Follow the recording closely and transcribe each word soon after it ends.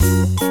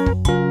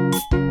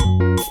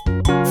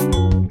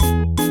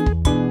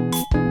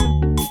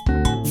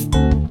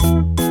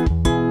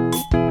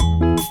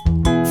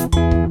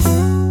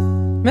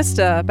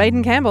Mr.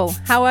 Baden Campbell.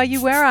 How are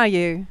you? Where are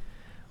you?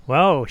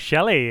 Well,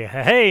 Shelley,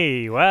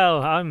 hey,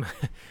 well, I'm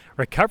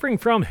recovering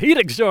from heat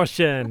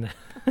exhaustion.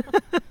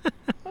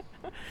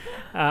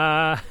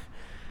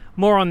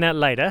 More on that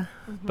later,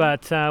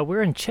 but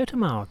we're in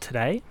Chetumal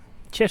today.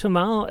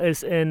 Chetumal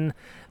is in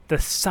the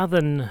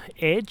southern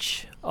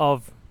edge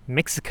of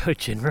Mexico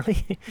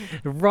generally,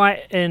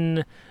 right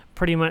in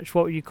pretty much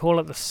what you call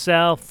it the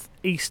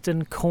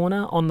southeastern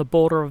corner on the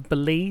border of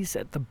Belize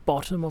at the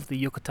bottom of the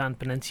Yucatan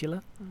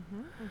Peninsula.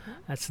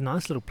 It's a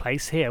nice little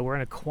place here. We're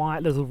in a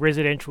quiet little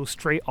residential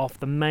street off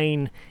the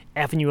main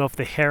Avenue of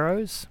the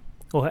Heroes,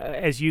 or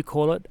as you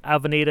call it,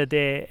 Avenida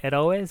de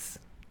Heroes.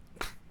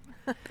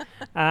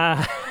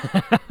 I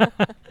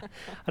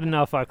don't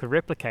know if I could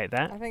replicate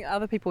that. I think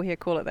other people here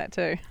call it that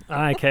too.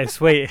 Okay,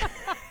 sweet.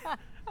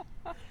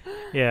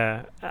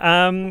 Yeah.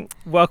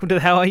 Welcome to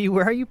the How Are You,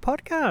 Where Are You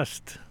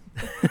podcast.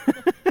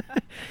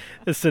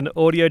 It's an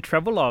audio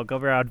travelogue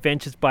of our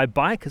adventures by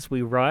bike as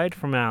we ride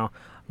from our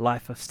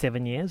life of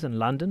 7 years in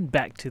London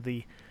back to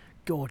the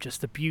gorgeous,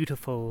 the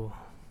beautiful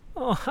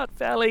Hutt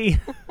Valley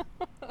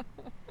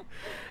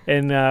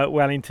in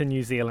Wellington,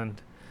 New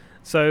Zealand.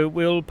 So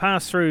we'll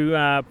pass through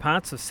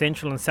parts of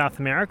Central and South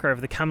America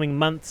over the coming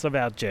months of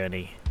our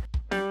journey.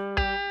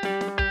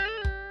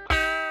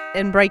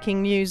 In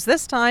breaking news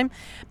this time,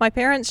 my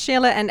parents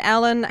Sheila and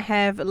Alan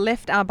have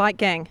left our bike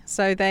gang.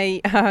 So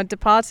they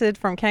departed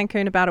from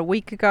Cancun about a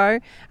week ago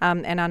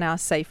and are now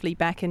safely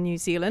back in New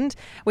Zealand.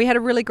 We had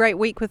a really great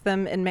week with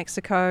them in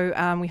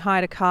Mexico. We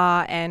hired a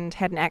car and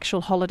had an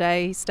actual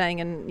holiday, staying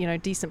in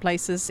decent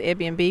places,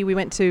 Airbnb. We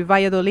went to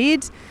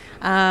Valladolid,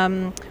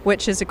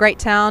 which is a great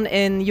town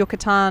in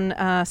Yucatan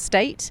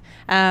state,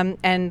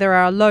 and there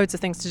are loads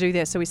of things to do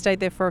there. So we stayed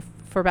there for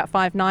about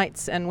 5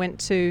 nights and went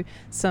to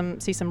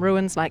see some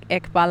ruins like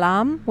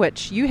Ekbalam,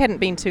 which you hadn't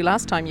been to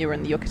last time you were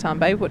in the Yucatan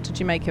Bay. What did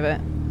you make of it?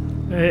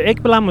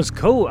 Ekbalam was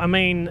cool. I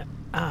mean,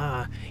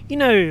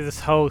 this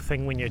whole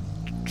thing when you're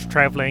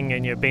traveling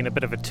and you're being a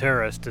bit of a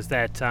tourist is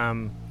that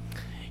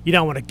you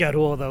don't want to go to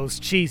all those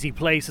cheesy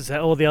places that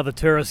all the other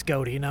tourists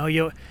go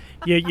to.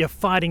 You're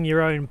fighting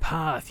your own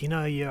path.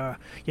 You're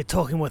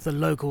talking with the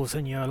locals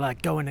and you're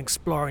like going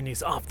exploring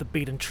these off the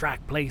beaten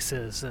track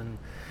places and.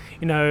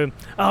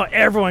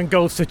 Everyone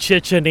goes to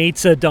Chichen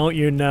Itza, don't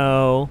you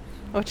know?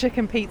 Or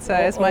chicken pizza,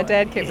 as my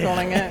dad kept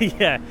calling it.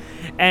 Yeah,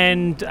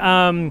 and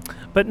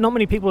but not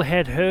many people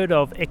had heard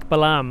of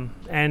Ekbalam,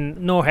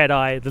 and nor had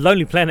I. The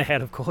Lonely Planet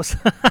had, of course.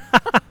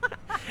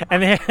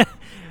 And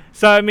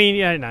so I mean,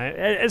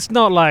 it's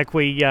not like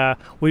we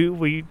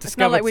discovered. It's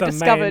not like we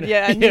discovered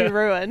a new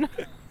ruin.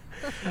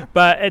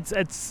 But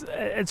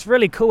it's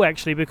really cool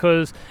actually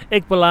because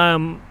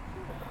Ekbalam.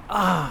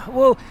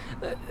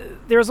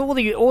 There's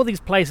all these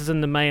places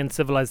in the Mayan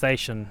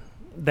civilization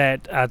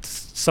that are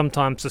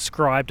sometimes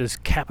described as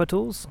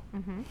capitals.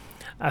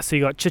 So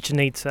you got Chichen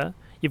Itza,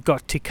 you've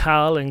got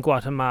Tikal in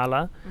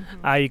Guatemala,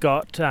 you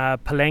got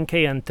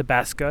Palenque in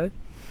Tabasco.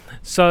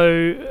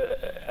 So,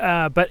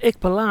 but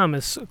Ekbalam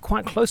is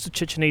quite close to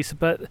Chichen Itza,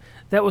 but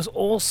that was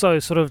also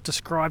sort of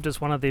described as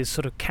one of these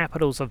sort of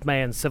capitals of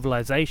Mayan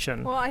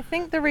civilization. Well, I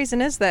think the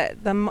reason is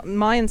that the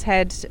Mayans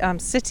had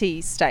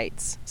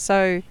city-states,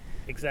 so.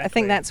 Exactly. I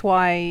think that's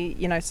why,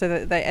 so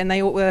that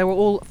they were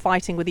all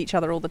fighting with each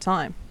other all the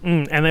time.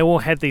 And they all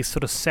had these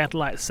sort of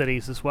satellite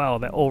cities as well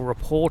that all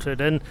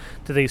reported in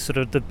to these sort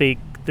of the big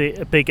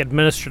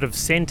administrative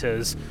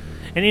centres.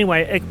 And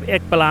anyway,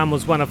 Ekbalam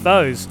was one of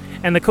those.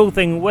 And the cool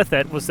thing with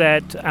it was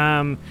that,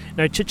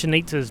 Chichen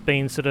Itza has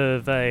been sort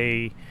of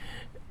a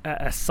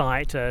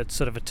site,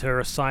 sort of a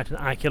tourist site, an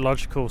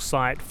archaeological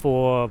site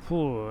for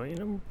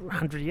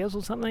 100 years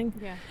or something.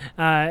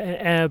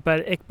 Yeah.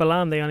 But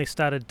Ekbalam, they only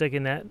started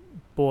digging that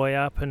boy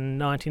up in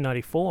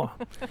 1994,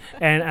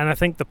 and I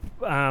think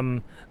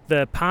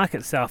the park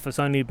itself has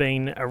only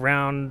been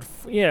around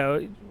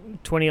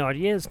 20 odd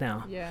years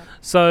now. Yeah.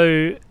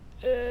 So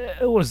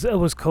it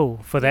was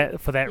cool for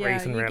that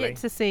reason. You really get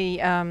to see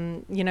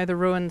the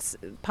ruins.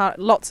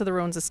 Lots of the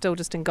ruins are still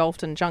just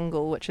engulfed in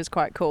jungle, which is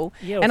quite cool.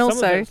 Yeah, and some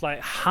also of it's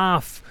like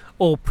half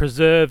all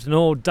preserved and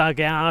all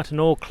dug out and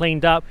all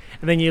cleaned up,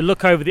 and then you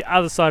look over the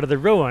other side of the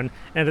ruin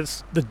and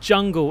it's the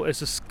jungle is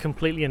just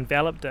completely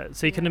enveloped it,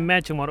 so you can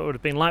imagine what it would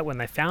have been like when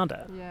they found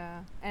it.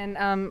 And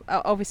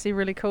obviously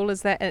really cool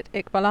is that at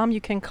Ekbalam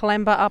you can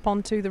clamber up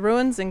onto the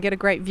ruins and get a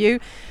great view,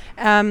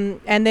 and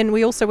then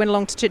we also went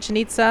along to Chichen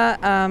Itza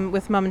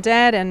with Mum and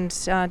Dad and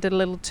did a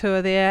little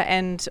tour there,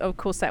 and of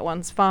course that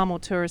one's far more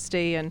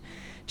touristy and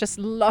just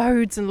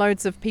loads and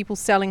loads of people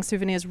selling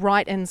souvenirs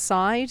right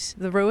inside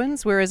the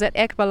ruins, whereas at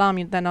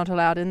Ekbalam they're not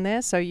allowed in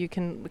there, so you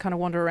can kind of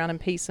wander around in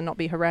peace and not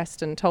be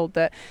harassed and told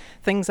that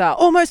things are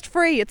almost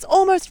free. It's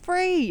almost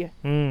free.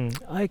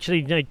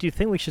 Actually, do you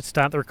think we should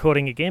start the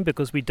recording again,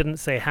 because we didn't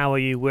say how are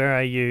you, where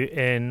are you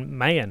in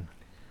Mayan?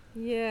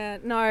 Yeah,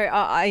 no,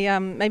 I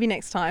maybe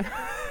next time.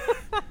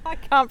 I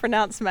can't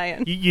pronounce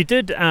Mayan. You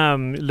did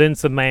learn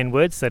some Mayan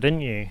words though,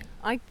 didn't you?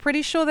 I'm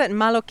pretty sure that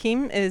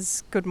Malokim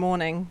is good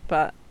morning,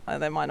 but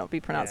That might not be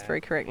pronounced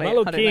very correctly. I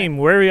don't know. Malokim,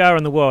 where we are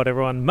in the world,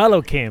 everyone.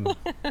 Malokim.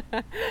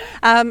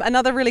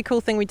 Another really cool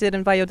thing we did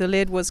in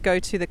Valladolid was go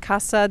to the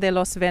Casa de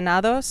los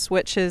Venados,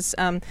 which is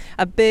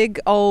a big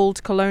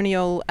old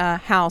colonial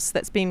house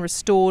that's been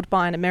restored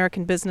by an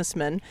American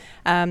businessman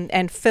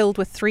and filled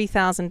with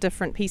 3,000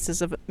 different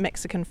pieces of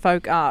Mexican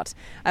folk art.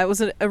 It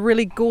was a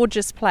really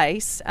gorgeous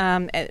place,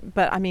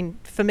 but I mean,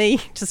 for me,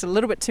 just a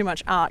little bit too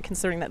much art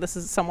considering that this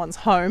is someone's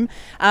home.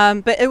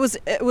 But it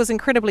was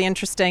incredibly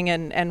interesting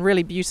and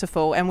really beautiful.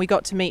 And we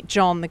got to meet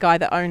John, the guy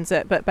that owns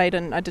it. But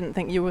Baden, I didn't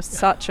think you were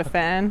such a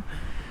fan.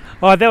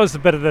 Oh, that was a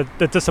bit of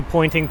the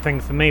disappointing thing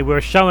for me. We were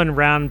shown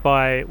around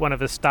by one of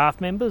his staff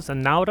members,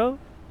 Arnaldo.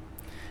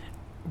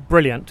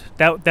 Brilliant.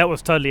 That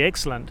was totally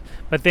excellent.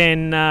 But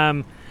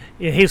then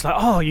he's like,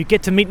 oh, you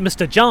get to meet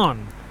Mr.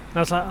 John. And I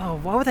was like, oh,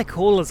 why would they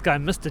call this guy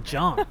Mr.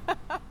 John?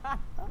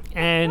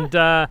 And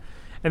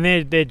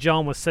there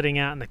John was sitting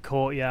out in the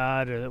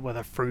courtyard with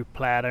a fruit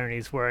platter, and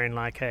he's wearing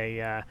like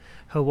a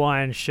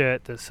Hawaiian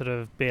shirt that sort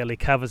of barely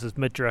covers his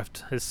midriff,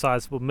 his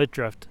sizable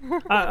midriff.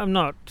 I'm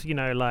not,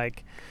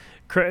 like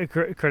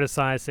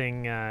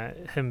criticizing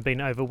him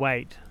being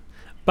overweight,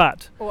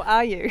 but... Or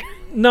are you?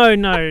 No,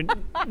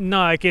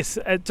 I guess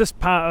just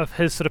part of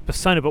his sort of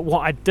persona. But what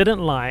I didn't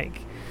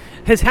like,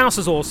 his house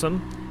is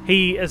awesome.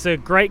 He is a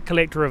great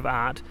collector of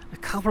art. A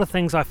couple of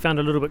things I found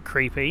a little bit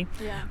creepy.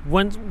 Yeah.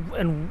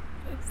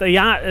 The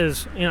art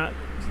is,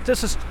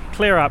 just to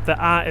clear up, the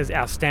art is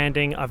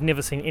outstanding. I've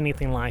never seen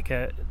anything like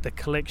it. The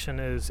collection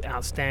is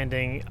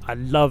outstanding. I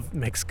love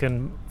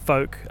Mexican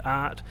folk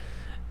art.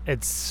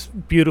 It's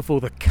beautiful,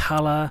 the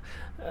colour,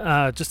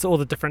 just all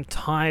the different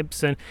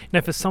types. And,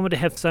 for someone to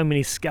have so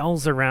many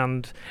skulls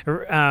around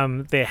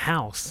their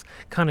house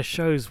kind of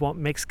shows what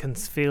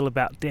Mexicans feel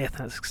about death.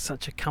 And it's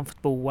such a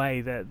comfortable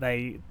way that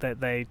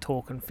they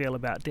talk and feel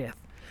about death.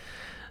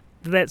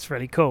 That's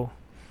really cool.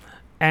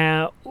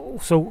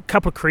 So a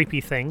couple of creepy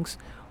things.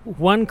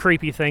 One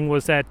creepy thing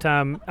was that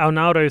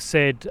Arnaldo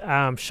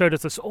showed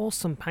us this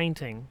awesome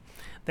painting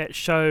that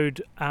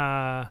showed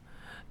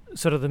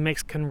sort of the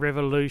Mexican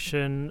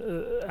Revolution.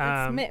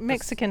 It's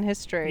Mexican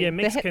history. Yeah,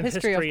 Mexican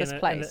history of this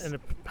place. In a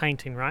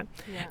painting, right?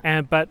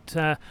 Yeah. But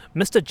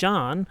Mr.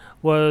 John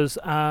was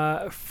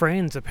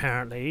friends,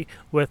 apparently,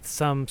 with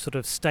some sort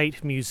of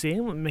state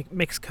museum in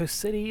Mexico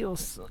City. It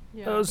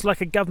was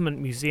like a government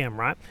museum,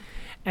 right?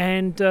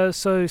 And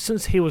so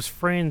since he was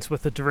friends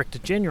with the Director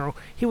General,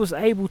 he was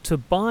able to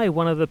buy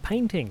one of the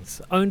paintings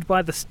owned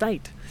by the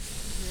state.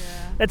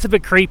 Yeah. That's a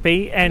bit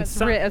creepy. And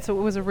it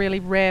was a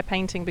really rare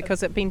painting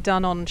because it'd been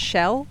done on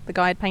shell. The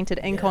guy had painted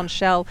ink on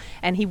shell,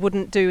 and he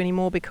wouldn't do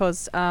anymore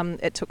because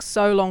it took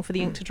so long for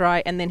the ink to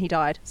dry, and then he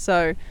died.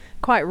 So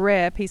quite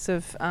rare piece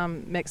of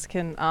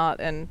Mexican art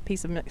and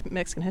piece of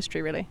Mexican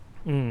history, really.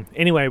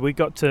 Anyway, we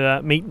got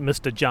to meet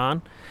Mr.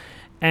 John.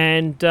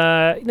 And,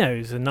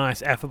 he's a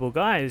nice, affable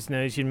guy. As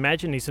you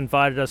imagine, he's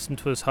invited us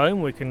into his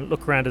home. We can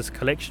look around his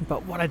collection.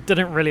 But what I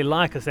didn't really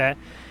like is that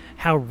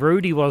how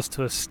rude he was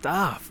to his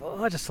staff.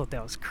 I just thought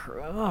that was...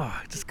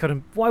 I just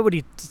couldn't... Why would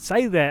he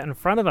say that in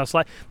front of us?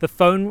 Like, the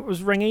phone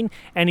was ringing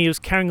and he was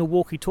carrying a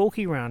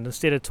walkie-talkie around.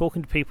 Instead of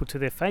talking to people to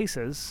their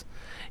faces,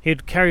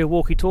 he'd carry a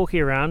walkie-talkie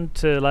around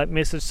to, like,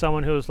 message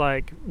someone who was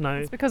like, no...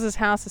 It's because his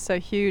house is so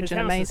huge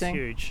and amazing. His house is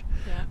huge.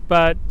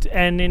 Yeah.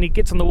 And then he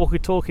gets on the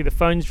walkie-talkie, the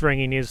phone's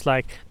ringing, he's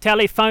like,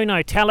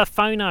 telefono,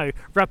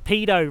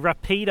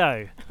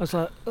 rapido. I was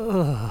like,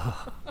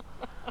 ugh.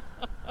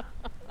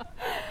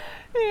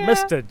 Yeah.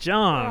 Mr.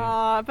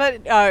 John.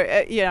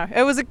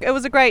 It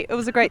was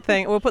a great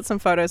thing. We'll put some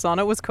photos on.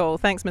 It was cool.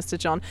 Thanks, Mr.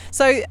 John.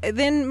 So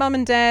then Mum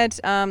and Dad,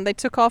 they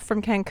took off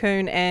from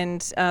Cancun,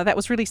 and that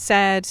was really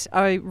sad.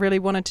 I really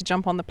wanted to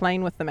jump on the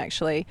plane with them,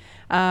 actually.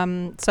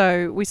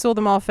 So we saw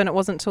them off, and it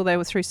wasn't until they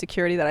were through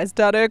security that I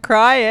started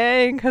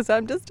crying because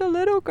I'm just a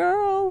little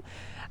girl.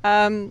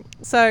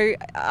 So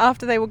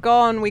after they were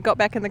gone, we got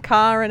back in the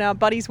car, and our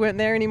buddies weren't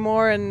there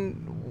anymore,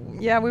 and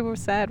we were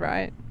sad,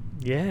 right?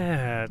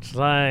 Yeah, it's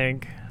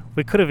like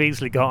we could have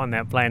easily got on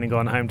that plane and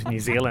gone home to New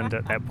Zealand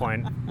at that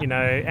point,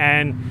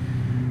 and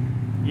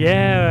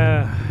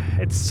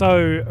it's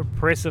so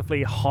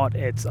oppressively hot,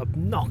 it's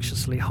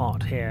obnoxiously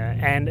hot here,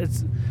 and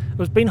it's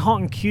been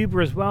hot in Cuba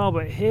as well,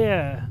 but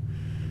here...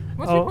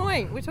 What's your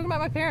point? We're talking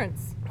about my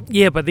parents.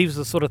 Yeah, but these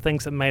are the sort of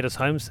things that made us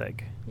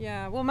homesick.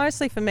 Yeah, well,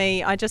 mostly for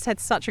me, I just had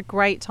such a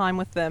great time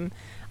with them.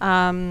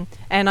 And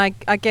I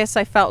guess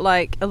I felt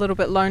like a little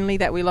bit lonely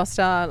that we lost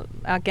our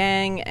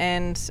gang,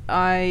 and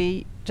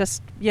I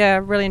just,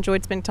 really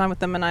enjoyed spending time with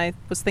them. And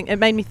it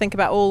made me think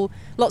about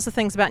lots of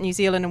things about New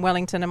Zealand and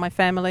Wellington and my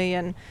family,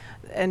 and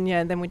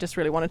then we just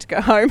really wanted to go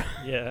home.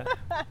 Yeah.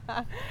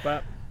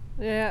 But...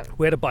 Yeah.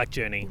 We had a bike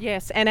journey.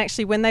 Yes, and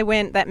actually when they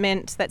went,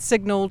 that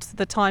signalled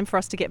the time for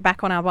us to get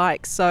back on our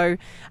bikes. So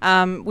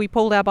we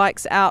pulled our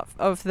bikes out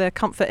of the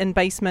Comfort Inn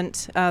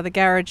basement, the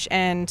garage,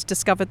 and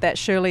discovered that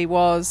Shirley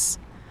was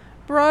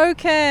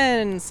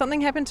broken. Something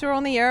happened to her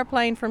on the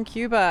airplane from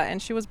Cuba,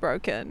 and she was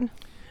broken.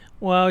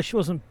 Well, she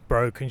wasn't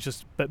broken,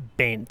 just but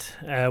bent.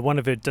 One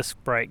of her disc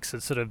brakes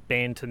had sort of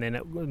bent, and then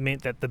it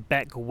meant that the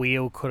back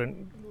wheel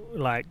couldn't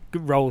like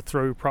roll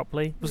through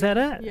properly. Was that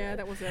it? Yeah,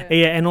 that was it.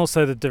 Yeah, and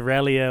also the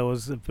derailleur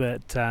was a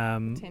bit,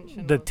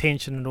 Tension the was-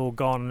 tension had all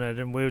gone in it,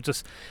 and we were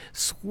just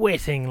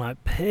sweating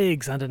like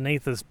pigs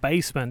underneath this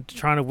basement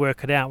trying to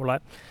work it out. We're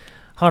like,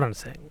 hold on a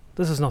sec,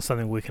 this is not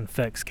something we can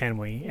fix, can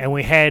we? And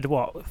we had,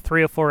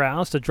 3 or 4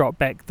 hours to drop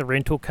back the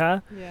rental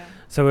car. Yeah.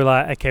 So we're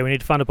like, okay, we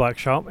need to find a bike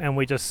shop, and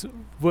we just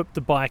whipped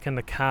the bike in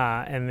the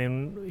car and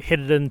then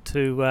headed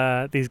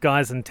into these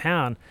guys in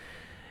town.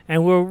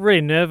 And we were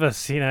really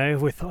nervous,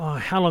 we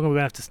thought, how long are we going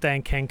to have to stay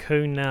in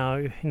Cancun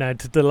now,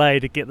 to delay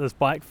to get this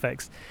bike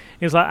fixed.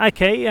 He was like,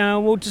 okay,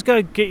 we'll just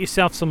go get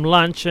yourself some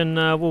lunch and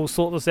we'll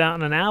sort this out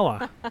in an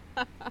hour.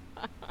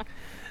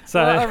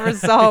 So What a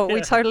result.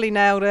 We totally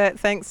nailed it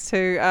thanks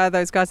to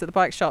those guys at the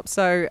bike shop.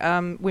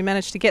 So we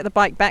managed to get the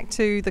bike back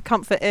to the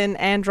Comfort Inn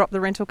and drop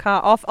the rental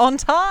car off on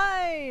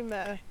time.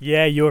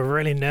 Yeah, you were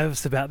really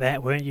nervous about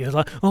that, weren't you?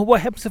 Like, oh,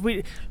 what happens if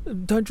we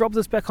don't drop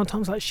this back on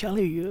time? It's like,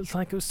 Shelley, it's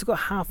like we've still got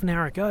half an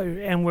hour to go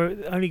and we're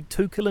only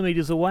 2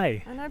 kilometres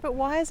away. I know, but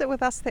why is it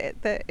with us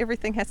that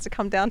everything has to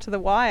come down to the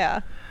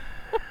wire?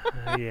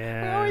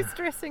 Yeah. We're always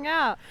stressing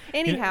out.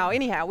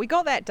 Anyhow, we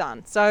got that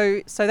done.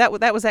 So that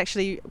was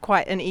actually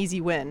quite an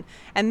easy win.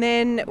 And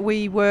then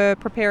we were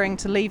preparing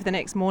to leave the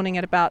next morning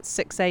at about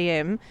 6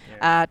 a.m.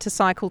 To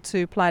cycle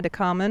to Playa del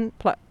Carmen.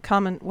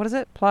 What is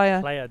it?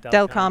 Playa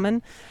del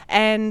Carmen.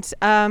 And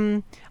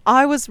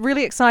I was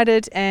really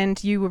excited,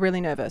 and you were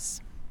really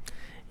nervous.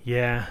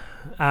 Yeah.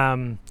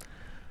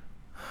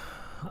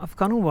 I've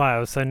gone why I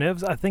was so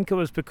nervous. I think it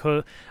was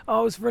because I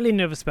was really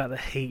nervous about the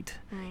heat.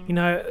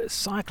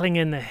 Cycling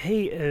in the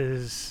heat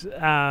is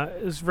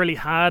really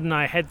hard, and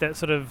I had that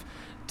sort of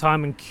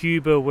time in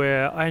Cuba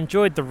where I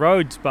enjoyed the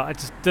roads, but I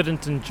just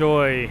didn't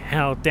enjoy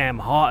how damn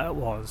hot it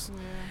was.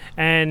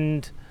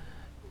 And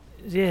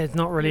it's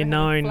not really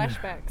known.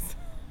 Flashbacks.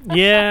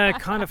 Yeah,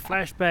 kind of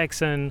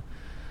flashbacks, and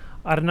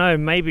I don't know,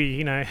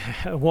 maybe,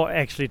 what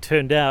actually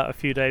turned out a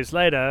few days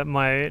later,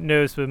 my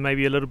nerves were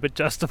maybe a little bit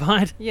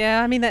justified.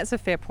 Yeah, I mean, that's a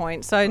fair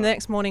point. So the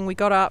next morning we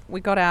got up, we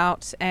got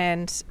out,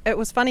 and it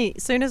was funny.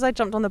 As soon as I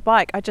jumped on the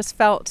bike, I just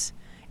felt,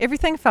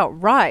 everything felt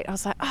right. I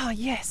was like, oh,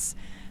 yes.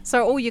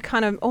 So all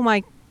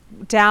my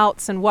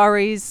doubts and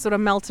worries sort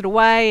of melted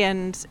away,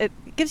 and it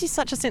gives you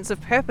such a sense of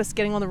purpose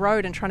getting on the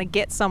road and trying to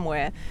get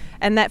somewhere,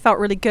 and that felt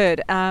really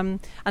good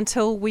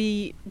until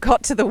we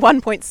got to the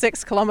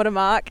 1.6 kilometre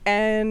mark,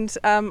 and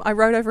I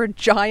rode over a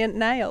giant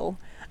nail.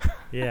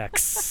 Yeah.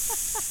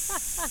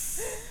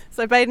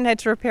 So Baden had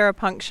to repair a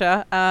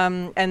puncture,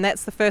 and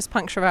that's the first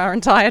puncture of our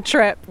entire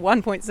trip,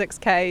 1.6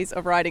 Ks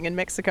of riding in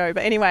Mexico.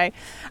 But anyway,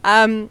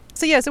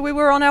 so we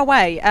were on our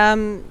way,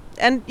 and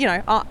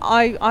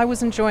I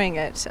was enjoying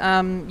it.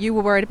 You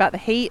were worried about the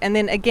heat, and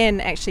then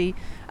again, actually,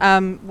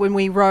 when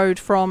we rode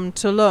from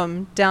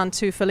Tulum down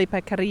to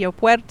Felipe Carrillo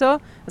Puerto,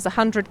 it was a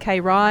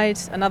 100k ride,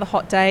 another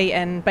hot day,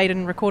 and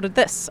Baden recorded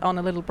this on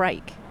a little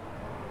break.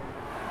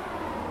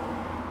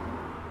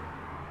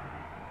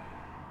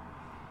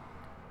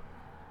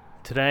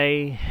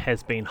 Today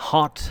has been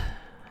hot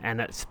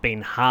and it's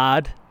been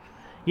hard.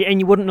 Yeah, and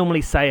you wouldn't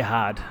normally say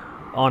hard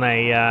on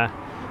a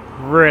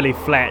really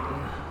flat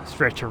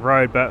stretch of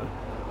road, but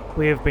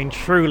we have been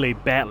truly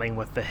battling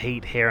with the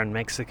heat here in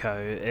Mexico.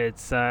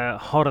 It's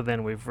hotter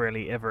than we've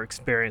really ever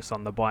experienced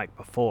on the bike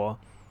before.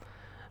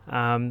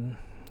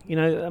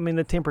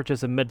 The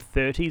temperatures are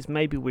mid-30s.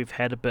 Maybe we've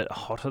had a bit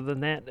hotter than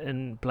that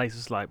in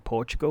places like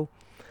Portugal,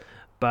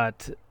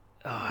 but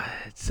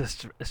it's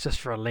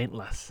just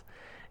relentless.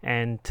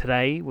 And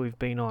today we've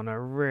been on a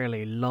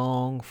really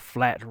long,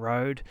 flat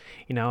road.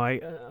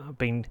 I've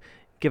been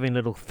giving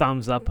little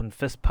thumbs up and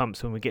fist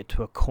pumps when we get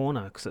to a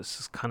corner, because it's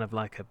just kind of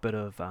like a bit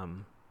of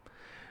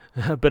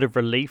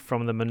relief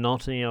from the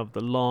monotony of the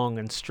long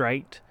and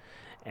straight,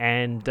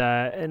 and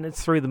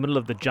it's through the middle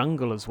of the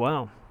jungle as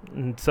well.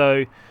 And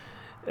so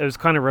it was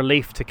kind of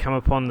relief to come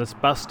upon this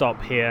bus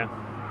stop here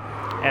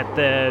at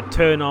the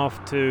turn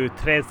off to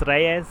Tres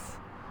Reyes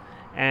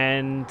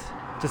and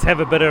just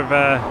have a bit of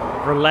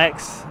a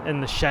relax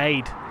in the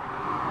shade,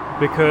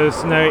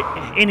 because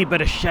any bit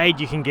of shade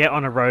you can get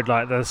on a road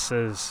like this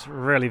is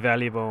really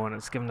valuable, and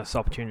it's given us the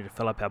opportunity to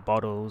fill up our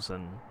bottles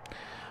and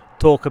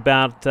talk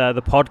about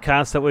the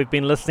podcast that we've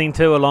been listening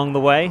to along the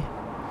way.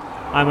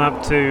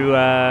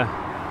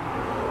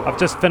 I've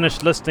just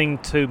finished listening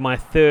to my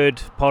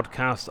third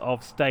podcast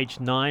of Stage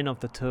 9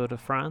 of the Tour de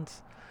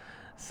France,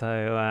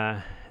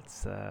 so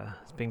it's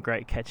been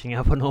great catching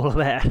up on all of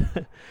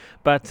that.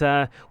 But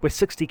we're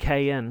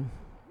 60k in,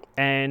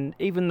 and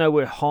even though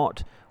we're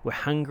hot, we're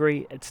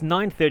hungry. It's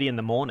 9:30 in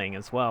the morning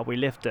as well. We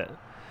left at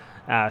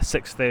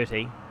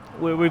 6:30.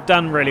 We've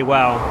done really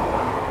well,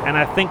 and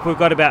I think we've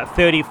got about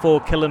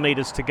 34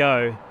 kilometres to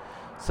go,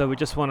 so we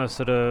just want to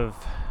sort of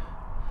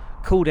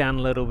cool down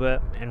a little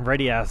bit and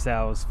ready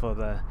ourselves for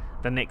the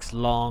next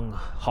long,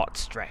 hot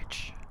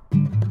stretch.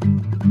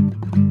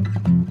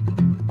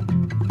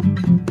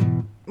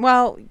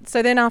 Well,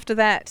 so then after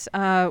that,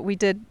 we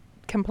did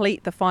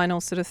complete the final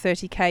sort of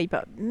 30k,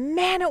 but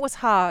man, it was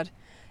hard.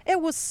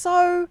 It was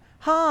so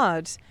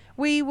hard.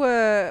 We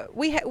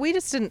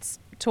just didn't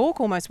talk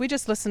almost. We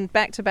just listened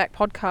back-to-back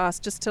podcasts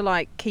just to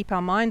like keep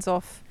our minds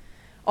off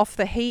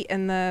the heat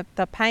and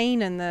the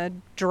pain and the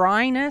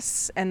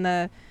dryness and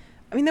there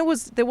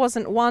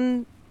wasn't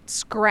one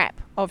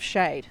scrap of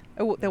shade.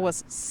 There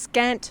was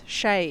scant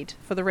shade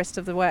for the rest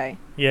of the way.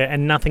 Yeah,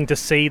 and nothing to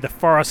see. The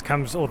forest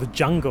or the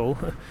jungle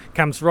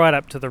comes right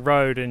up to the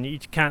road, and you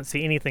can't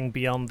see anything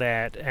beyond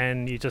that,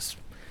 and you just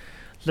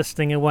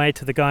listening away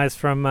to the guys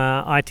from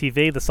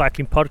ITV, the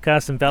cycling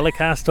podcast, and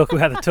Velicast talk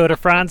about the Tour de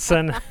France.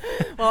 And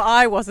well,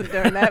 I wasn't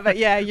doing that, but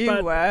yeah,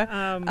 you were.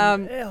 Oh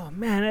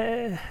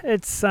man,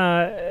 it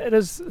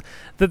is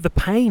the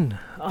pain.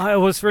 I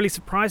was really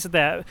surprised at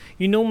that.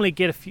 You normally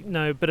get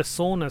a bit of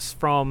soreness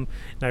from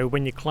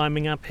when you're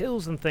climbing up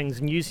hills and things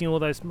and using all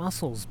those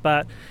muscles,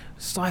 but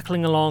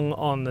cycling along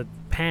on the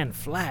Pan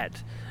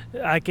Flat,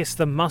 I guess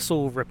the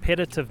muscle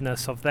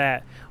repetitiveness of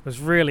that was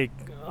really.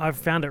 I've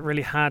found it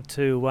really hard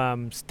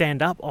to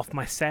stand up off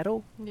my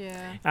saddle.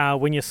 Yeah.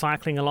 When you're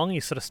cycling along, you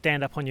sort of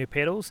stand up on your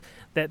pedals.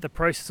 That the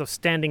process of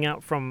standing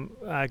up from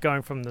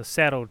going from the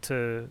saddle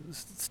to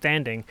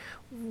standing,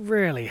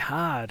 really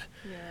hard.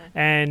 Yeah.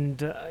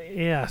 And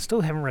I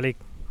still haven't really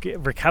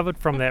recovered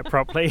from that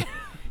properly.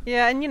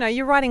 Yeah, and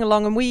you're riding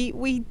along, and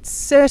we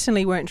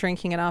certainly weren't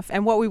drinking enough.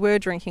 And what we were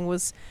drinking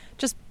was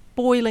just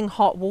boiling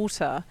hot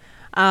water.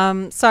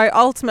 So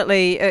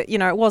ultimately,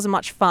 it wasn't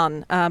much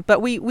fun, but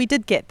we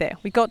did get there.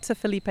 We got to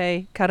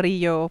Felipe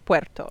Carrillo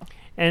Puerto.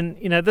 And,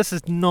 this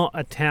is not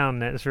a town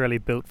that's really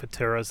built for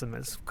tourism.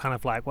 It's kind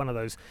of like one of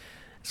those,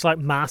 it's like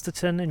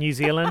Masterton in New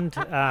Zealand.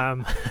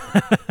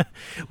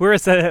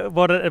 Whereas,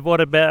 what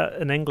about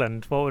in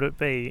England? What would it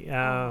be?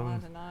 I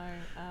don't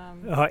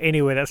know.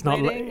 Anyway, that's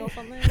not... Reading or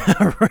something?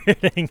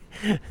 Reading.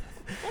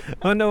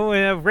 Oh,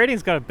 no,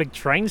 Reading's got a big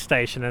train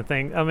station, I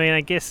think. I mean,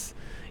 I guess...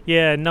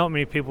 Yeah, not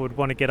many people would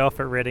want to get off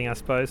at Reading, I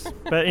suppose.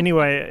 But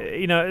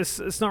anyway,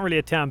 it's not really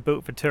a town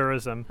built for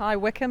tourism. High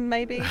Wycombe,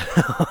 maybe?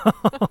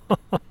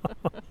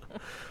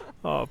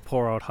 Oh,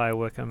 poor old High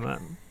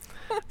Wycombe.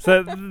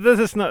 So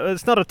it's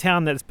not a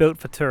town that's built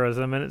for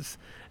tourism, and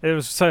it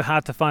was so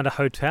hard to find a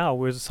hotel.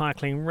 We were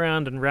cycling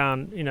round and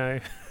round,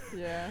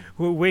 Yeah.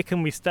 Where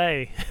can we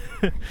stay?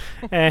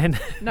 And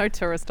no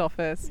tourist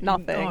office,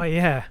 nothing. Oh,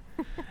 yeah.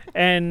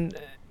 And,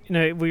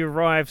 we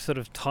arrived sort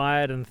of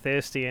tired and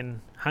thirsty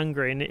and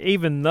hungry, and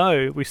even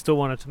though we still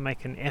wanted to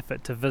make an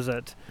effort to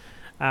visit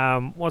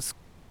what's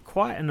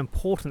quite an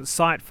important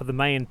site for the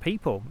Mayan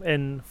people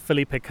in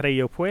Felipe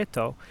Carrillo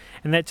Puerto,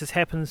 and that just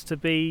happens to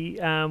be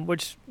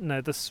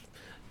this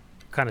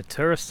kind of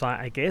tourist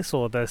site, I guess,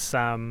 or this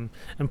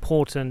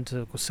important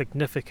or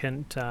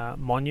significant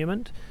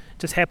monument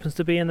just happens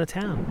to be in the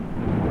town.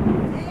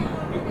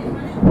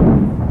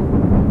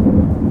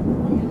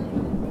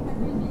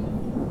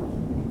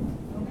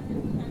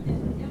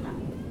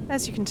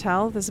 As you can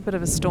tell, there's a bit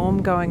of a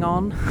storm going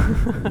on.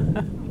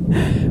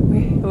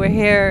 We're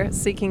here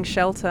seeking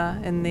shelter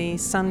in the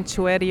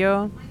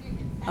Santuario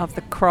of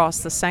the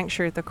Cross, the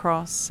Sanctuary of the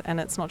Cross, and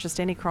it's not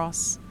just any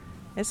cross,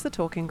 it's the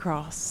Talking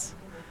Cross.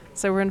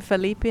 So we're in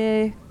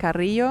Felipe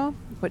Carrillo,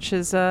 which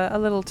is a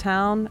little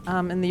town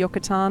in the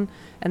Yucatan,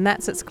 and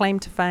that's its claim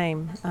to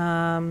fame.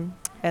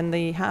 And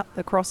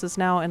the cross is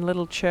now in a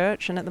little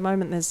church, and at the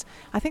moment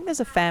I think there's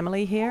a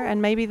family here,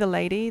 and maybe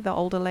the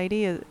older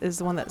lady is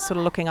the one that's sort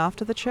of looking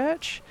after the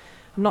church.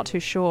 I'm not too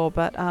sure,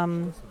 but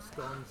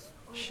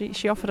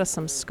she offered us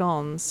some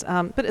scones.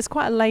 But it's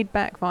quite a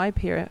laid-back vibe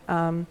here,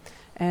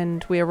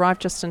 and we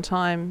arrived just in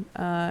time,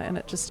 and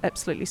it just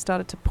absolutely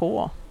started to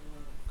pour.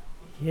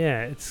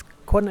 Yeah, it's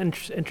quite an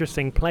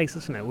interesting place,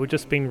 isn't it? We've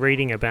just been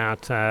reading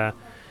about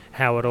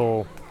how it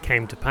all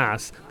came to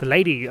pass. The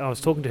lady I was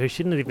talking to her,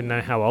 she didn't even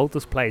know how old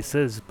this place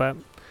is, but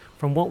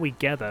from what we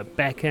gather,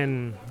 back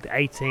in the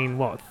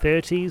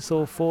 30s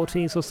or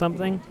 40s or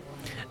something,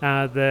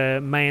 the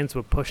Mayans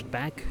were pushed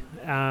back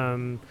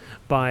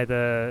by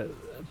the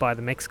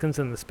Mexicans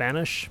and the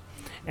Spanish,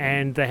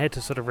 and they had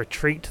to sort of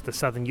retreat to the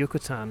southern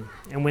Yucatan.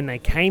 And when they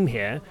came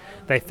here,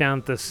 they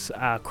found this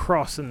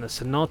cross in the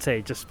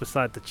cenote just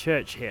beside the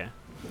church here,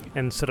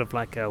 in sort of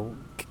like a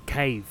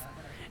cave.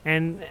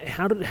 And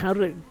how did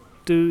it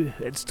do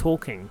its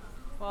talking?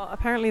 Well,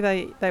 apparently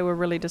they were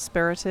really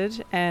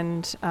dispirited,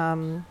 and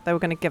they were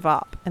going to give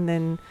up. And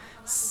then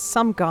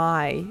some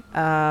guy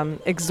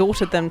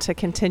exhorted them to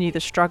continue the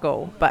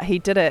struggle, but he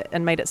did it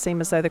and made it seem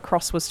as though the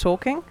cross was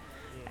talking.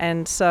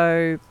 And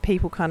so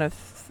people kind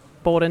of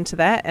bought into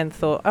that and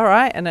thought, all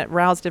right, and it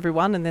roused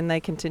everyone, and then they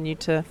continued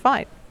to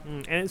fight.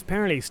 And it's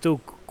apparently still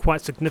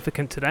quite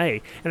significant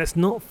today. And it's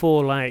not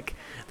for like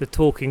the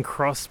Talking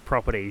Cross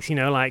properties,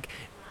 like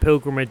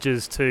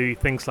pilgrimages to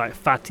things like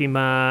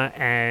Fatima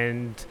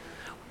and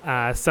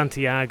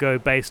Santiago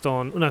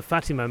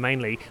Fatima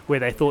mainly, where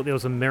they thought there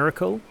was a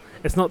miracle.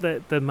 It's not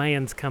that the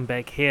Mayans come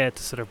back here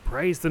to sort of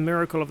praise the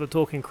miracle of the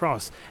Talking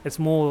Cross. It's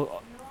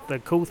more, the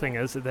cool thing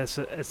is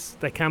that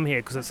they come here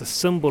because it's a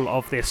symbol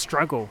of their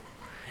struggle.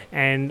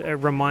 and it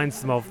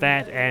reminds them of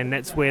that, and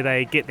that's where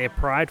they get their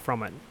pride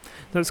from it.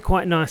 So it's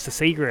quite nice to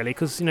see, really,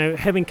 because,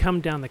 having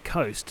come down the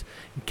coast,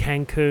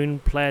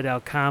 Cancun, Playa del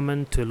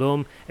Carmen,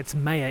 Tulum, it's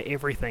Maya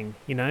everything,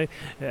 Maya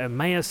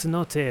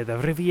Cenote, the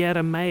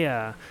Riviera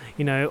Maya,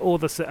 all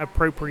the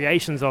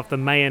appropriations of the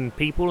Mayan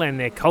people and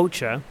their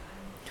culture.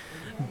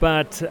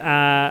 But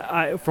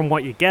from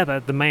what you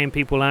gather, the Mayan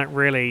people aren't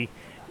really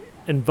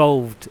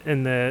involved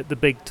in the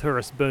big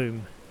tourist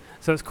boom.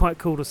 So it's quite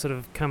cool to sort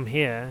of come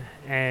here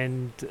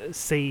and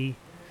see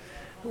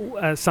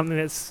something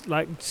that's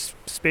like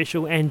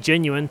special and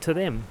genuine to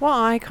them. What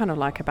I kind of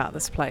like about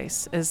this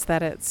place is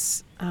that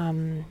it's,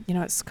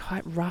 it's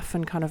quite rough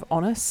and kind of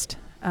honest.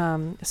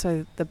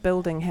 So the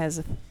building has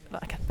a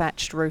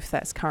thatched roof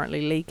that's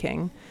currently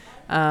leaking.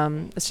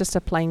 It's just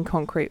a plain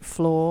concrete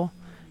floor.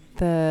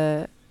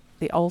 The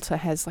altar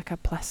has like a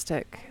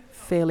plastic,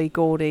 fairly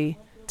gaudy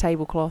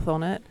tablecloth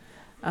on it.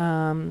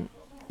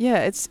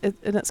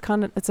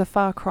 It's a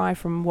far cry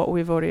from what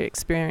we've already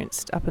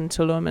experienced up in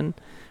Tulum and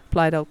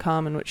Playa del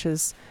Carmen, which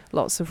is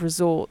lots of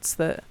resorts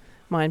that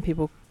Mayan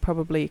people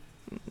probably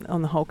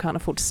on the whole can't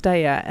afford to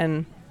stay at,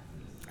 and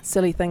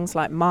silly things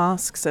like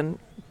masks and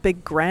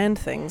big grand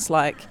things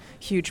like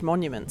huge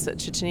monuments at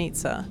Chichen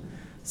Itza.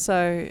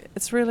 So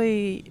it's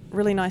really,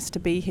 really nice to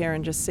be here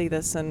and just see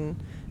this in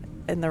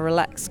the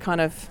relaxed kind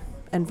of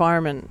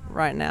environment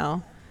right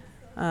now.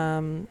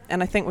 And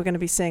I think we're going to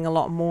be seeing a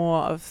lot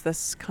more of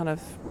this kind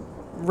of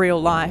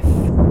real life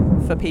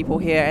for people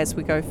here as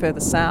we go further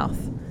south.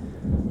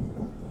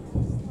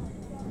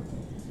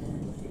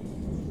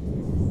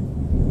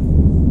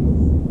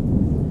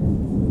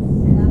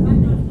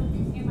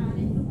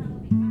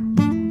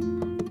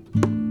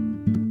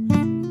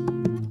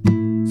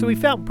 So we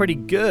felt pretty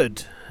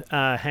good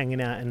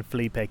hanging out in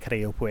Felipe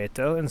Carrillo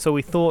Puerto, and so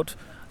we thought,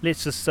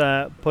 let's just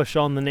push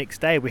on the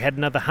next day. We had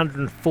another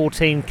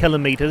 114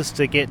 kilometres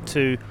to get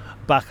to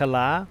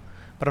Bacalar,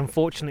 but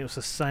unfortunately it was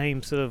the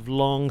same sort of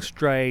long,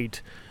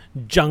 straight,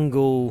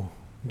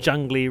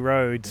 jungly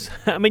roads.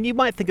 I mean, you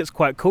might think it's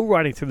quite cool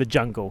riding through the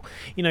jungle.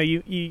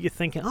 You're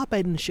thinking,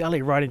 Baden and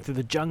Shelley riding through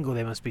the jungle,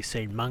 they must be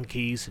seeing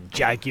monkeys and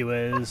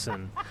jaguars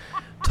and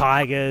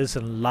tigers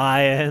and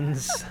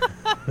lions.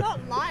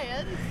 Not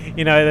lions.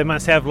 They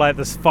must have like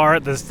this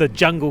the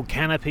jungle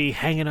canopy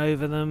hanging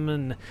over them,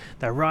 and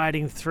they're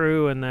riding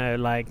through, and they're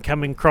like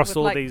coming across with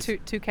all like these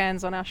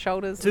toucans on our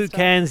shoulders.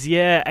 Toucans,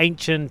 yeah,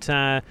 ancient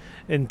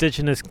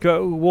indigenous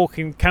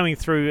coming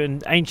through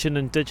in ancient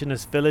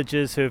indigenous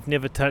villages who have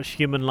never touched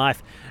human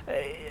life.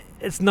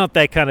 It's not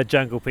that kind of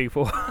jungle,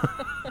 people.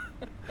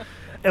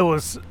 It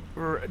was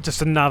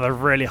just another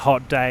really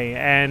hot day,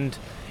 and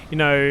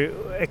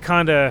it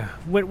kind of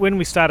when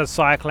we started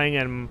cycling,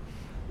 and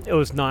it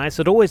was nice.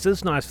 It always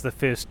is nice for the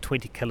first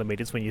 20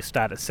 kilometres when you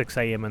start at 6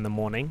 a.m. in the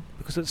morning,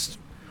 because it's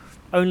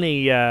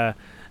only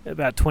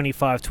about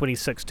 25,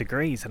 26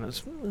 degrees, and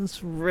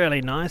it's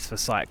really nice for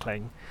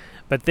cycling.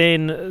 But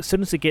then as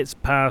soon as it gets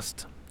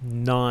past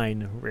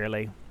 9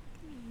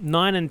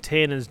 and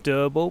 10 is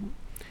doable.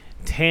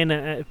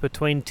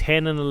 Between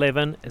 10 and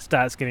 11 it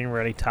starts getting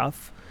really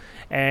tough,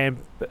 and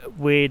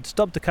we'd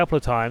stopped a couple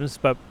of times,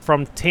 but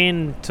from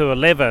 10 to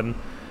 11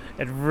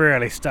 it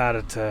really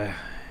started to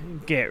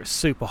get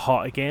super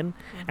hot again.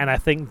 And I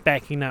think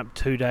backing up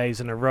 2 days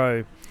in a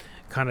row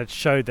kind of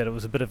showed that it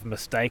was a bit of a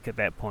mistake at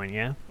that point.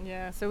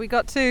 Yeah, so we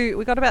got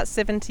about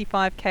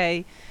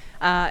 75k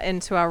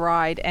into our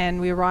ride, and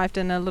we arrived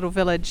in a little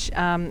village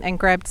and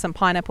grabbed some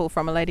pineapple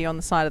from a lady on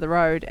the side of the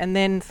road, and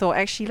then thought,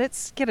 actually,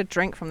 let's get a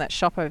drink from that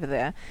shop over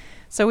there.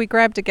 So we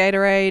grabbed a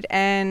Gatorade,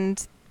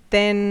 and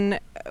then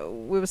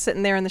we were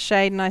sitting there in the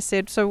shade, and I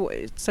said, so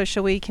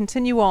shall we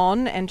continue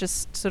on and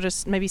just sort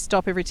of maybe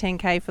stop every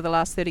 10k for the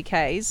last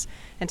 30k's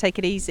and take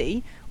it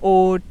easy,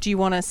 or do you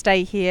want to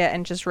stay here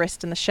and just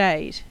rest in the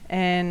shade?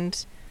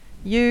 And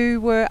you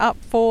were up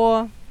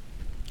for...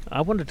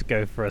 I wanted to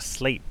go for a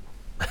sleep.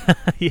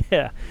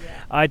 Yeah.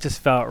 I just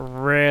felt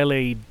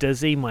really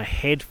dizzy. My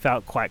head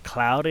felt quite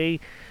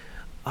cloudy.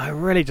 I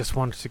really just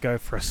wanted to go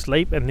for a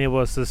sleep, and there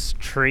was this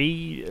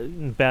tree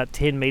about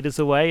 10 meters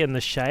away in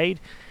the shade,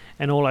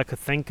 and all I could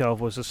think of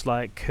was just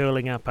like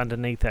curling up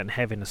underneath it and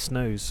having a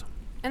snooze.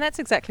 And that's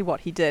exactly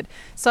what he did.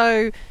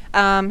 So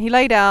he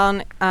lay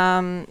down,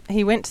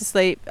 he went to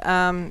sleep,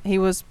 he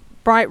was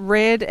bright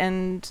red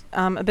and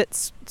a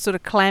bit sort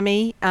of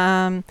clammy,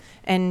 and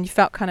you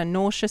felt kind of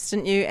nauseous,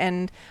 didn't you?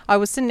 And I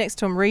was sitting next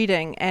to him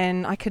reading,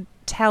 and I could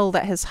tell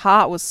that his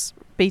heart was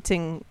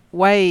beating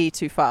way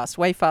too fast,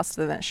 way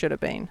faster than it should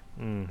have been.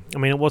 I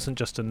mean, it wasn't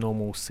just a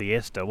normal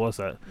siesta, was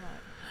it? No.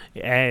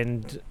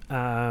 And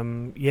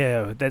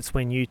that's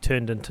when you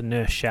turned into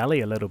Nurse Shelley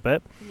a little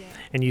bit,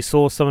 and you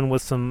saw someone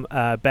with some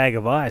bag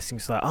of ice,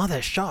 and you're like, oh,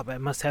 that shop, it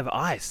must have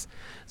ice.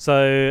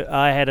 So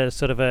I had a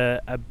sort of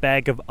a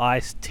bag of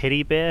ice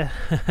teddy bear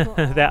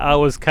that I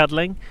was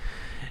cuddling,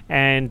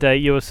 and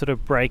you were sort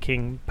of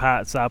breaking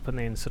parts up and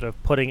then sort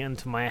of putting it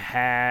into my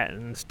hat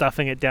and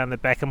stuffing it down the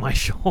back of my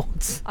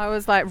shorts. I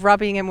was like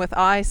rubbing him with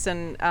ice,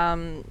 and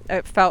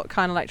it felt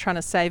kind of like trying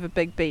to save a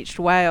big beached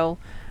whale.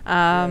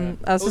 I was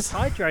It was just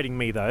hydrating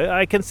me though.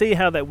 I can see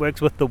how that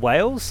works with the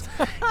whales.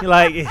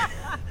 Like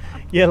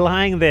you're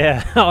lying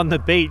there on the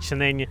beach,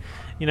 and then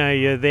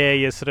you're there.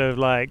 You're sort of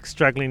like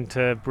struggling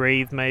to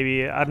breathe.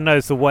 Maybe I don't know.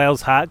 Is the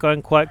whale's heart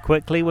going quite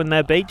quickly when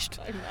they're beached?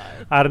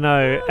 I don't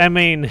know. I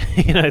mean,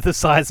 the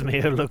size of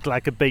me looked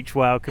like a beach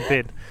whale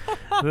compared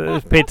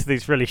to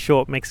these really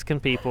short Mexican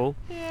people.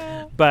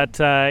 Yeah. But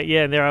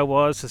there I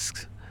was,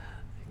 just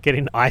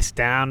getting iced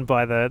down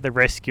by the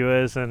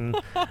rescuers, and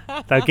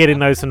they're getting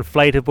those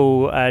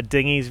inflatable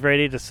dinghies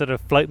ready to sort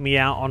of float me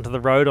out onto the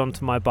road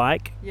onto my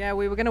bike. Yeah,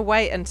 we were going to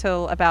wait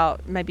until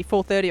about maybe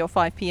 4:30 or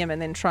 5 p.m.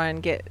 and then try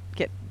and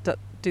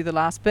do the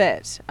last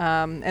bit.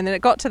 And then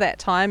it got to that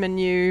time, and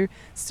you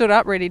stood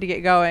up ready to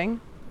get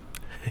going.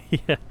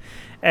 Yeah,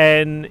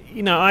 and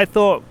I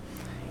thought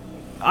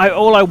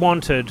all I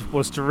wanted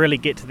was to really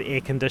get to the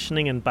air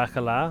conditioning in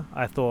Bacalar.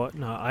 I thought,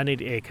 no, I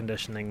need air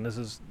conditioning. This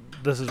is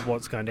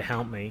what's going to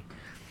help me.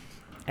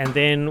 And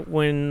then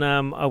when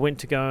I went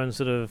to go and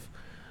sort of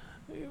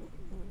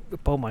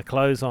pull my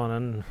clothes on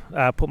and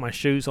put my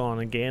shoes on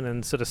again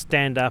and sort of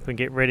stand up and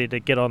get ready to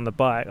get on the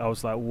bike, I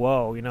was like,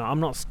 whoa, I'm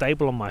not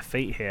stable on my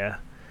feet here.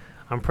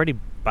 I'm pretty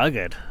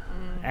buggered.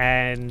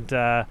 And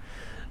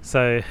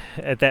so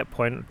at that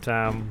point,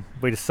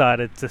 we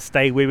decided to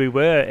stay where we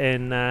were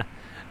in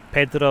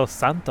Pedro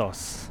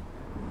Santos.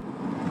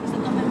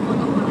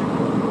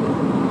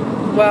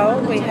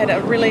 Well, we had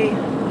a really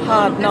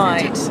hard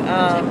night.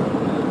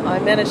 I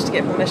managed to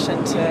get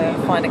permission to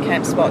find a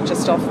camp spot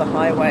just off the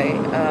highway,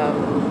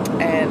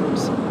 and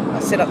I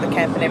set up the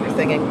camp and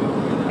everything,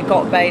 and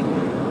got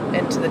Baden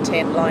into the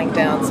tent lying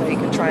down so he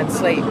could try and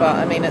sleep. But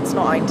I mean, it's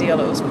not ideal.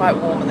 It was quite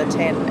warm in the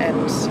tent,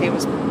 and he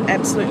was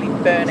absolutely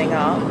burning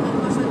up.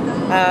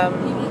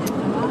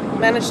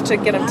 Managed to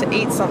get him to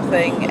eat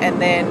something,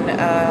 and then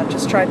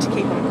just tried to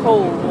keep him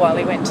cool while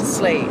he went to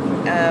sleep.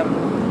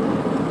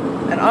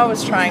 And I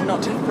was trying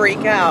not to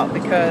freak out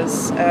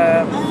because,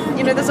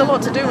 there's a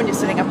lot to do when you're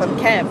setting up a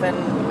camp,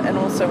 and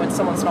also when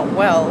someone's not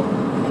well,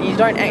 you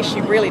don't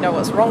actually really know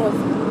what's wrong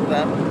with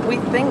them. We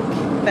think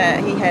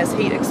that he has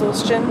heat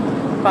exhaustion,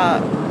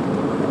 but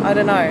I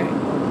don't know.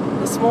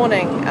 This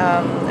morning,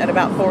 at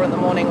about 4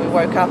 a.m, we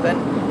woke up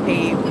and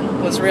he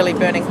was really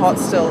burning hot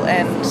still,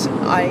 and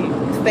I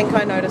think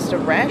I noticed a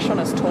rash on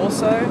his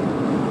torso,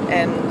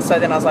 and so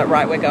then I was like,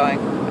 right, we're going.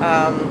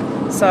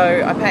 So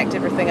I packed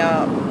everything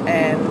up,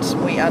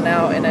 and we are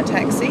now in a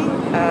taxi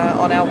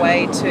on our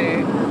way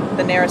to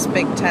the nearest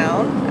big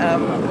town.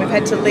 We've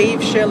had to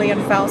leave Shirley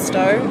and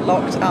Fausto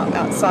locked up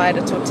outside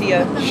a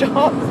tortilla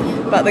shop,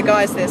 but the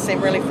guys there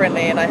seem really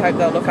friendly, and I hope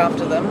they'll look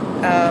after them.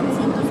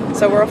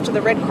 So we're off to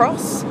the Red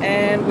Cross,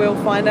 and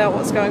we'll find out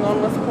what's going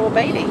on with poor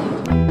Beatty.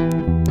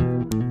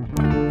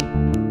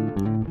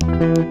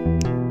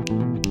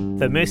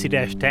 The Mercy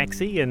Dash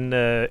taxi in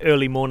the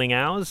early morning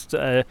hours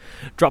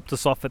dropped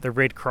us off at the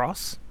Red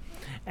Cross,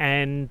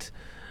 and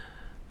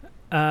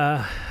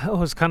it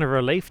was kind of a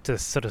relief to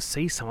sort of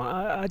see someone.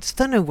 I just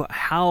don't know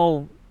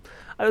how.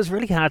 It was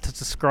really hard to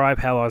describe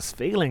how I was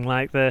feeling.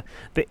 Like the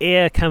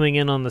air coming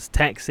in on this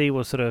taxi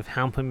was sort of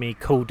helping me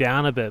cool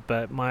down a bit,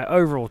 but my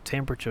overall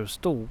temperature was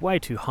still way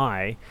too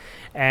high,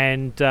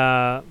 and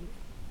I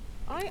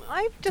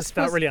just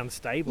felt really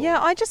unstable.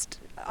 Yeah,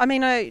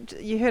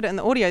 you heard it in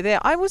the audio there.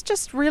 I was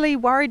just really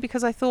worried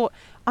because I thought,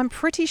 I'm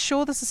pretty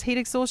sure this is heat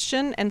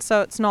exhaustion, and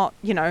so it's not,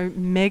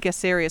 mega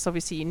serious.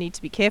 Obviously, you need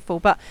to be careful.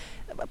 But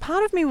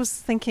part of me was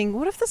thinking,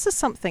 what if this is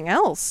something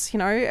else,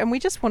 And we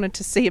just wanted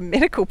to see a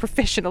medical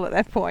professional at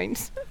that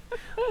point.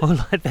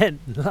 Well, like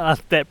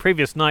that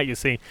previous night you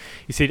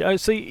said, oh,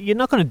 so you're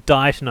not going to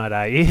die tonight,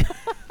 are you?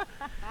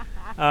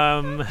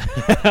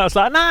 I was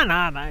like,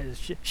 no,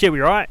 she'll be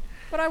right.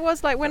 But I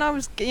was like, when I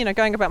was,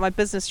 going about my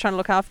business, trying to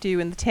look after you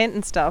in the tent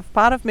and stuff,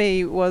 part of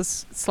me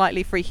was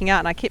slightly freaking out,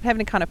 and I kept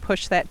having to kind of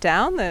push that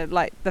down,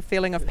 the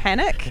feeling of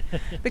panic,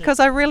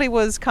 because I really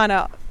was kind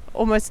of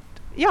almost,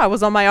 I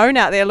was on my own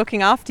out there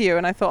looking after you,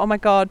 and I thought, oh my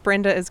God,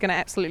 Brenda is going to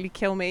absolutely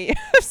kill me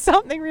if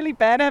something really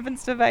bad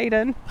happens to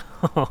Vaden.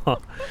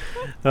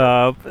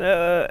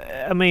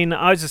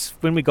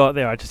 When we got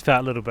there, I just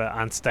felt a little bit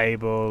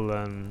unstable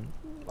and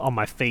on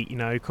my feet,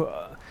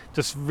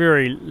 just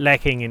very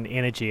lacking in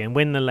energy. And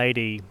when the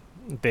lady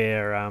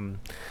there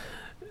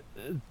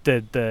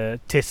did the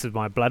test of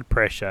my blood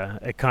pressure,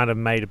 it kind of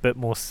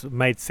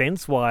made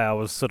sense why I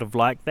was sort of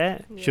like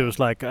that. Yeah. She was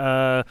like,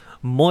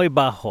 muy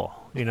bajo,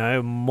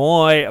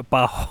 muy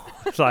bajo.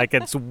 It's like,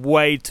 it's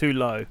way too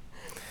low.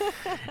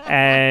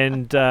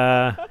 And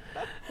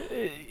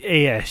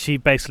she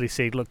basically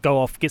said, look, go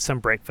off, get some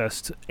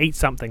breakfast, eat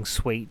something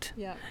sweet,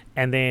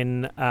 and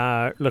then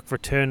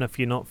return if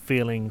you're not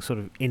feeling sort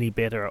of any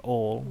better at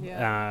all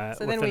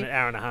within an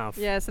hour and a half.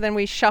 Yeah, so then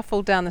we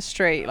shuffled down the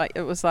street, like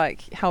it was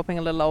like helping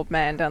a little old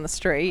man down the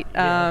street,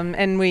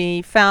 and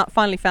we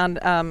finally found,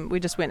 we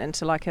just went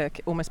into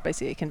like almost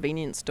basically a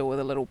convenience store with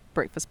a little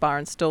breakfast bar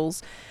and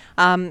stools.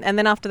 And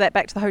then after that,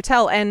 back to the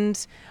hotel.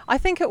 And I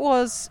think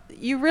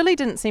you really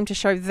didn't seem to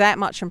show that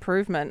much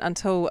improvement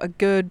until a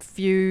good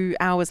few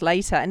hours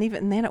later. And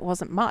even then, it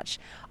wasn't much.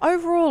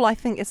 Overall, I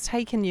think it's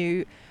taken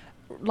you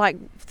like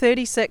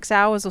 36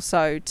 hours or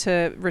so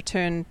to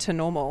return to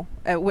normal,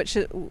 which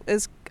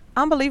is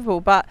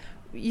unbelievable. But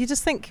you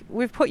just think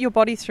we've put your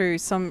body through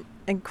some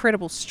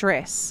incredible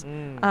stress.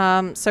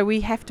 So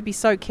we have to be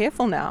so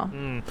careful now.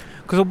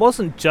 Because it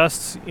wasn't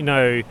just,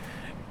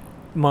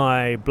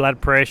 my blood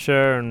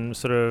pressure and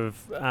sort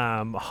of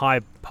high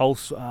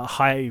pulse,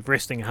 high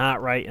resting heart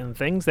rate and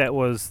things. That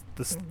was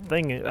this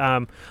thing.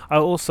 I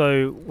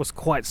also was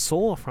quite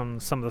sore from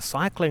some of the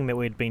cycling that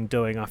we'd been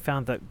doing. I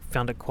found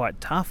it quite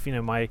tough.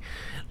 My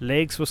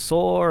legs were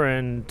sore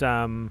and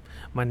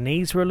my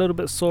knees were a little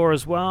bit sore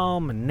as well,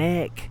 my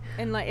neck.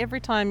 And like every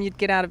time you'd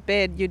get out of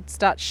bed, you'd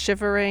start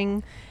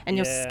shivering, and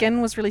your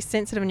skin was really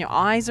sensitive, and your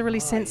eyes are really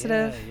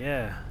sensitive.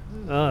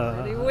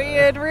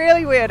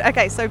 Really weird.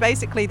 Okay, so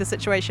basically the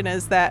situation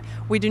is that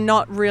we do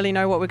not really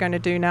know what we're going to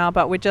do now,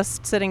 but we're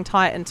just sitting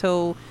tight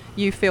until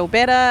you feel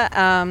better,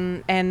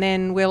 and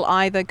then we'll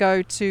either we'll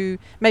go to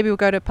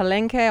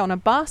Palenque on a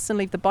bus and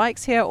leave the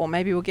bikes here, or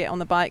maybe we'll get on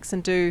the bikes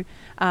and do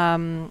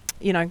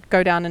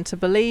go down into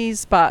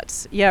Belize.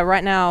 But yeah,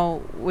 right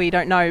now we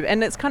don't know,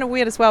 and it's kind of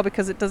weird as well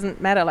because it doesn't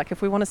matter. Like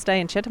if we want to stay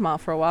in Chetumal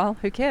for a while,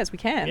 who cares? We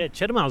can. Yeah,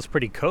 Chetumal's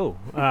pretty cool.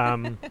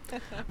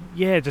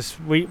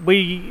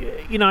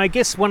 I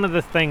guess one of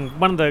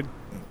the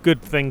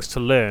good things to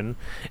learn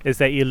is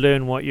that you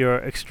learn what your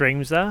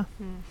extremes are,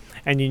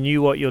 and you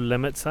knew what your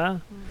limits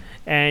are,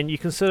 and you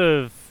can sort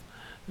of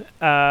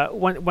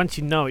once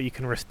you know it, you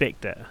can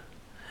respect it.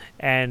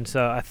 And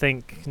so I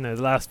think the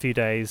last few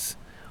days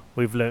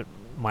we've learnt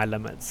my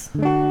limits.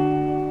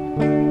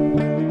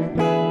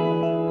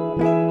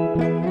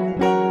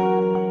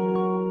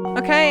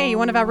 Okay,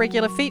 one of our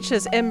regular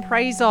features, In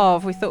Praise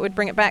Of. We thought we'd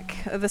bring it back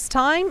this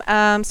time.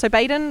 So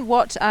Baden,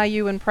 what are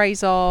you in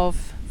praise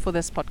of for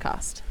this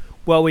podcast?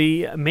 Well,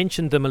 we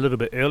mentioned them a little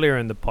bit earlier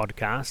in the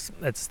podcast.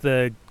 It's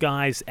the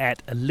guys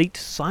at Elite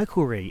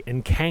Cyclery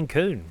in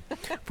Cancun.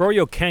 For all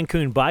your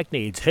Cancun bike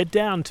needs, head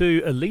down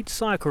to Elite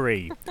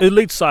Cyclery.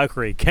 Elite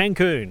Cyclery,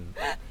 Cancun.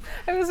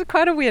 It was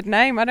quite a weird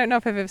name. I don't know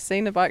if I've ever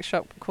seen a bike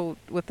shop called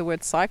with the word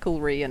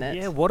cyclery in it.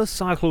 Yeah, what does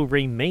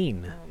cyclery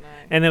mean? I don't know.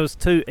 And there was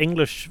two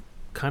English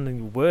kind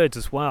of words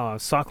as well.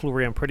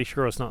 Cyclery, I'm pretty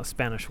sure it's not a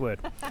Spanish word.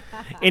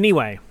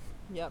 Anyway.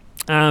 Yep.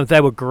 They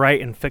were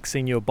great in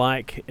fixing your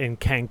bike in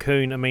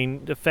Cancun. I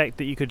mean, the fact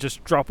that you could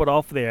just drop it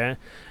off there,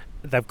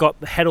 they've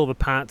had all the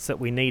parts that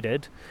we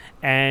needed,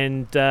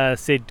 and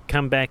said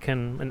come back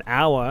in an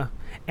hour.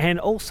 And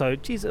also,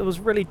 geez, it was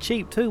really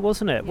cheap too,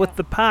 wasn't it? Yeah. With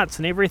the parts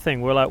and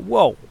everything, we're like,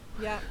 whoa.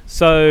 Yeah.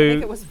 So I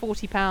think it was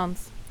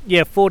 £40.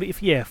 Yeah,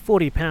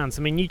 £40.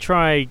 I mean, you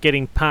try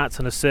getting parts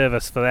and a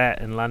service for that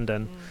in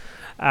London.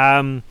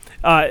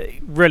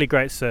 Really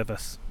great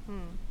service.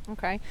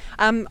 Okay.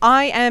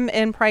 I am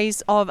in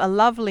praise of a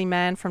lovely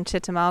man from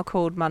Chetumal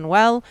called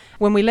Manuel.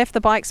 When we left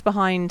the bikes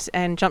behind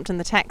and jumped in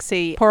the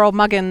taxi, poor old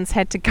Muggins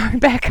had to go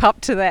back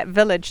up to that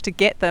village to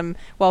get them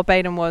while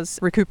Baden was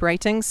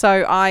recuperating.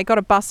 So I got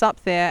a bus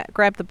up there,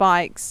 grabbed the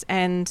bikes,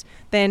 and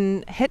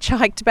then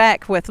hitchhiked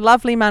back with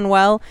lovely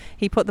Manuel.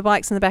 He put the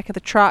bikes in the back of the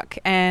truck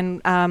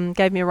and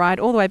gave me a ride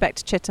all the way back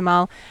to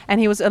Chetumal. And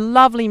he was a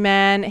lovely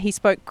man. He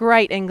spoke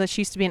great English,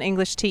 used to be an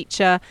English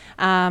teacher.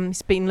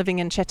 He's been living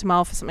in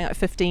Chetumal for something like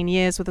 15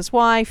 years with his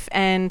wife,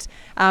 and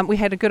we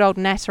had a good old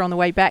natter on the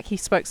way back. He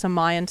spoke some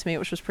Mayan to me,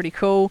 which was pretty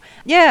cool.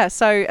 Yeah,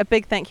 so a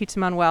big thank you to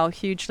Manuel.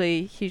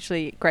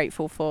 Hugely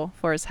grateful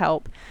for his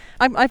help.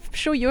 I'm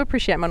sure you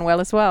appreciate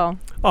Manuel as well.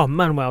 Oh,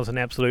 Manuel's an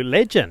absolute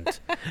legend.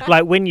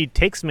 Like when you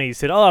text me, you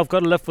said, "Oh, I've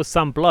got a lift with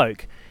some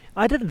bloke."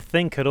 I didn't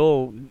think at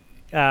all,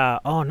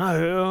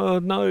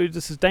 no,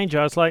 this is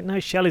danger. I was like, no,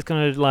 Shelley's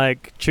going to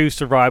choose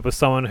to ride with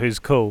someone who's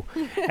cool.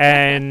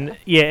 And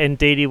yeah,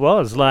 indeed he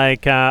was.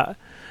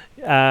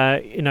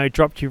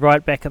 Dropped you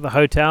right back at the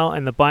hotel,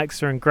 and the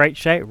bikes are in great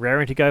shape,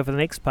 raring to go for the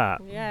next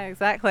part. Yeah,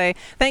 exactly.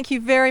 Thank you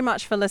very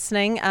much for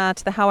listening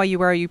to the How Are You,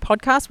 Where Are You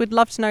podcast. We'd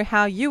love to know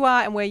how you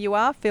are and where you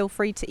are. Feel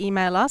free to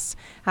email us,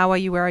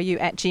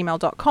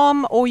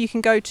 howareyouvhereareyou@gmail.com, or you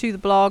can go to the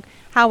blog,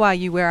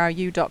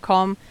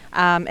 howareyouvhereareyou.com,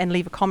 and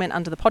leave a comment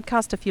under the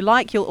podcast if you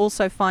like. You'll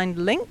also find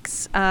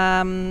links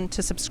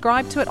to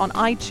subscribe to it on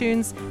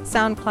iTunes,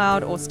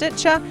 SoundCloud, or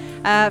Stitcher.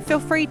 Feel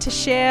free to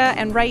share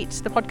and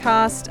rate the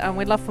podcast.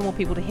 We'd love for more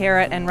people to hear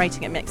it, and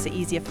rating it makes it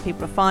easier for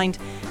people to find.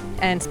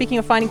 And speaking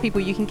of finding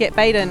people, you can get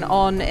Baden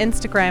on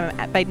Instagram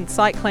at Baden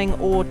Cycling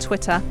or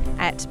Twitter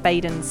at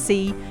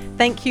BadenC.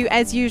 Thank you,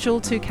 as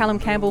usual, to Callum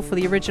Campbell for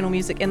the original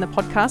music in the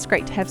podcast.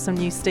 Great to have some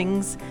new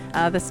stings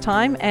this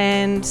time.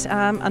 And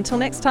until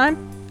next time,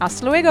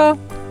 hasta luego.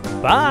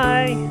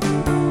 Bye.